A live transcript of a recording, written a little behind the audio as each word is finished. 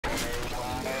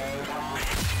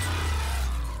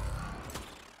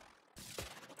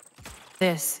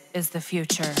This is the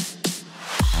future.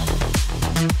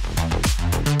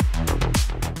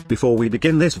 Before we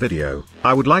begin this video,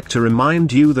 I would like to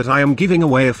remind you that I am giving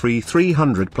away a free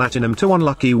 300 platinum to one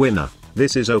lucky winner.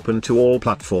 This is open to all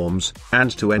platforms, and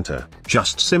to enter,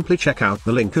 just simply check out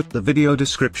the link at the video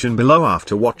description below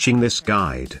after watching this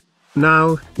guide.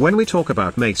 Now, when we talk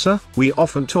about Mesa, we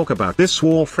often talk about this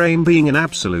Warframe being an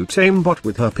absolute aimbot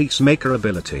with her Peacemaker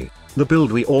ability. The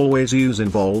build we always use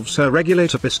involves her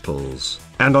regulator pistols,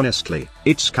 and honestly,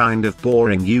 it's kind of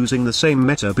boring using the same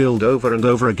meta build over and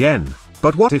over again.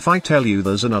 But what if I tell you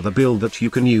there's another build that you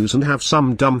can use and have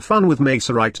some dumb fun with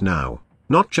Mesa right now?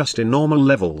 Not just in normal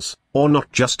levels, or not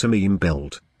just a meme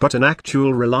build, but an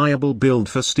actual reliable build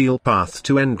for steel path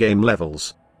to endgame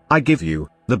levels. I give you,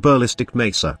 the Ballistic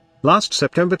Mesa. Last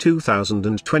September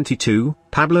 2022,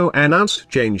 Pablo announced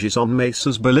changes on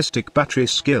Mesa's ballistic battery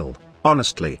skill.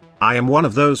 Honestly, I am one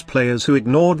of those players who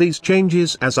ignored these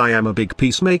changes as I am a big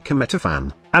Peacemaker meta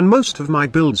fan, and most of my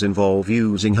builds involve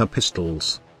using her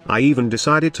pistols. I even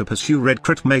decided to pursue Red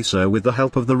Crit Mesa with the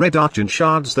help of the Red Argent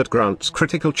Shards that grants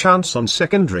critical chance on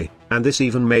secondary, and this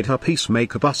even made her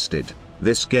Peacemaker busted.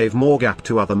 This gave more gap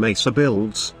to other Mesa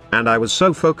builds, and I was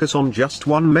so focused on just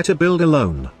one meta build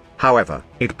alone. However,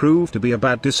 it proved to be a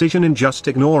bad decision in just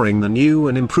ignoring the new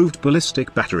and improved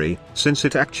ballistic battery, since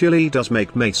it actually does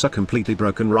make Mesa completely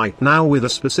broken right now with a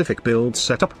specific build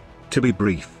setup. To be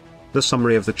brief, the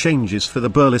summary of the changes for the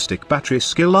ballistic battery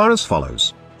skill are as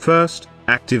follows. First,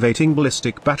 activating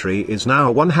ballistic battery is now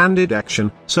a one-handed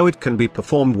action, so it can be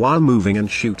performed while moving and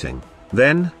shooting.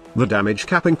 Then, the damage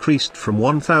cap increased from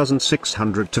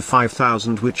 1,600 to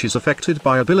 5,000, which is affected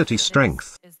by ability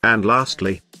strength. And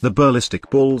lastly, the ballistic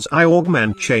bullseye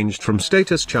augment changed from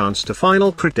status chance to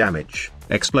final crit damage,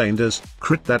 explained as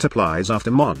crit that applies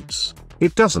after mods.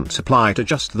 It doesn't apply to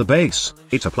just the base,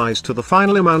 it applies to the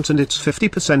final amount, and it's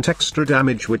 50% extra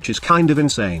damage, which is kind of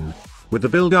insane. With the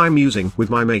build I'm using with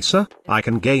my Mesa, I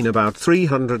can gain about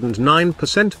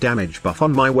 309% damage buff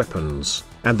on my weapons,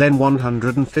 and then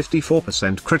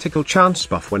 154% critical chance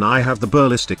buff when I have the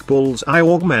ballistic bullseye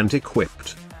augment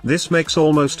equipped. This makes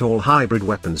almost all hybrid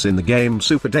weapons in the game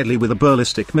super deadly with a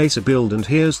ballistic Mesa build, and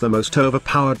here's the most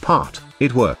overpowered part,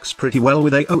 it works pretty well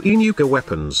with AoE nuker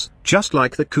weapons, just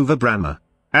like the Kuva Brahma.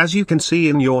 As you can see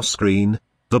in your screen,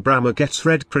 the Brahma gets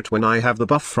red crit when I have the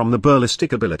buff from the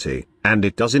ballistic ability, and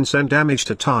it does insane damage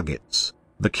to targets.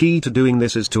 The key to doing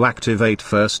this is to activate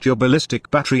first your ballistic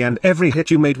battery, and every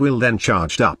hit you made will then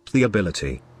charge up the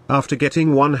ability. After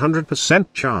getting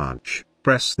 100% charge,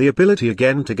 press the ability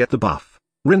again to get the buff.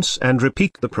 Rinse and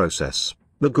repeat the process.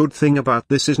 The good thing about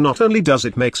this is not only does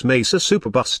it makes Mesa super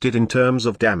busted in terms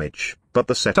of damage, but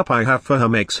the setup I have for her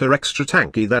makes her extra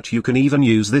tanky that you can even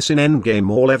use this in endgame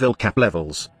or level cap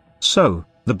levels. So,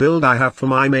 the build I have for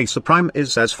my Mesa Prime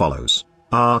is as follows.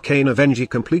 Arcane Avenger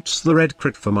completes the red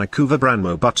crit for my Kuva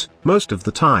Branmo, but, most of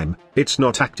the time, it's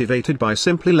not activated by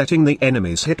simply letting the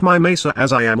enemies hit my Mesa,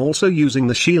 as I am also using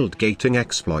the shield gating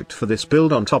exploit for this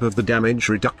build on top of the damage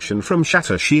reduction from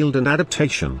Shatter Shield and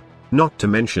adaptation. Not to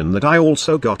mention that I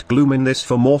also got Gloom in this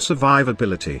for more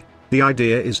survivability. The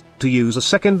idea is to use a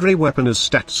secondary weapon as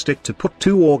stat stick to put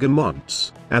 2 auger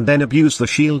mods, and then abuse the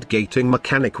shield gating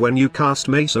mechanic when you cast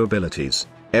Mesa abilities.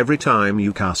 Every time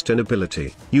you cast an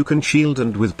ability, you can shield,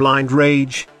 and with Blind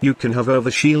Rage, you can hover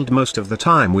the shield most of the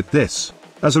time with this.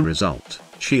 As a result,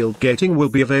 shield gating will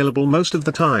be available most of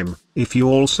the time, if you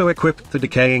also equip the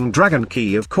Decaying Dragon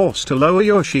Key, of course, to lower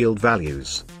your shield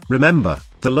values. Remember,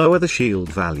 the lower the shield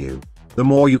value, the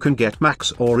more you can get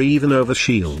max or even over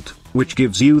shield, which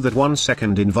gives you that 1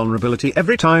 second invulnerability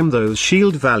every time those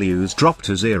shield values drop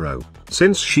to 0.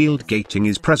 Since shield gating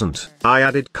is present, I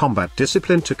added Combat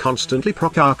Discipline to constantly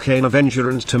proc Arcane Avenger,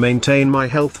 and to maintain my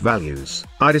health values,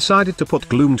 I decided to put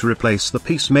Gloom to replace the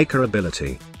Peacemaker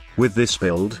ability. With this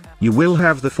build, you will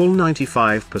have the full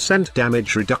 95%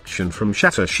 damage reduction from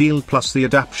Shatter Shield plus the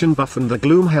adaptation buff and the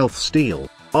Gloom health steal.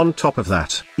 On top of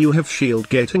that, you have shield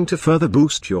gating to further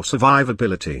boost your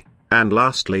survivability. And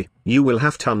lastly, you will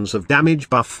have tons of damage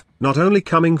buff, not only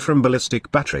coming from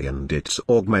ballistic battery and its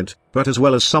augment, but as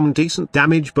well as some decent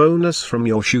damage bonus from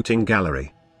your shooting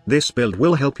gallery. This build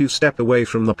will help you step away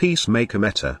from the Peacemaker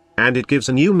meta, and it gives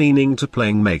a new meaning to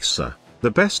playing Mesa.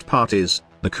 The best part is,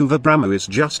 the Kuva Brahmo is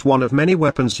just one of many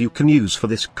weapons you can use for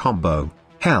this combo.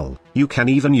 Hell, you can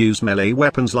even use melee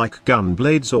weapons like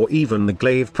Gunblades or even the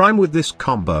Glaive Prime with this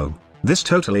combo. This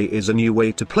totally is a new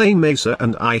way to play Mesa,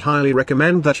 and I highly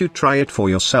recommend that you try it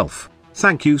for yourself.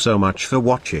 Thank you so much for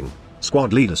watching.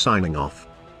 Squad Leader signing off.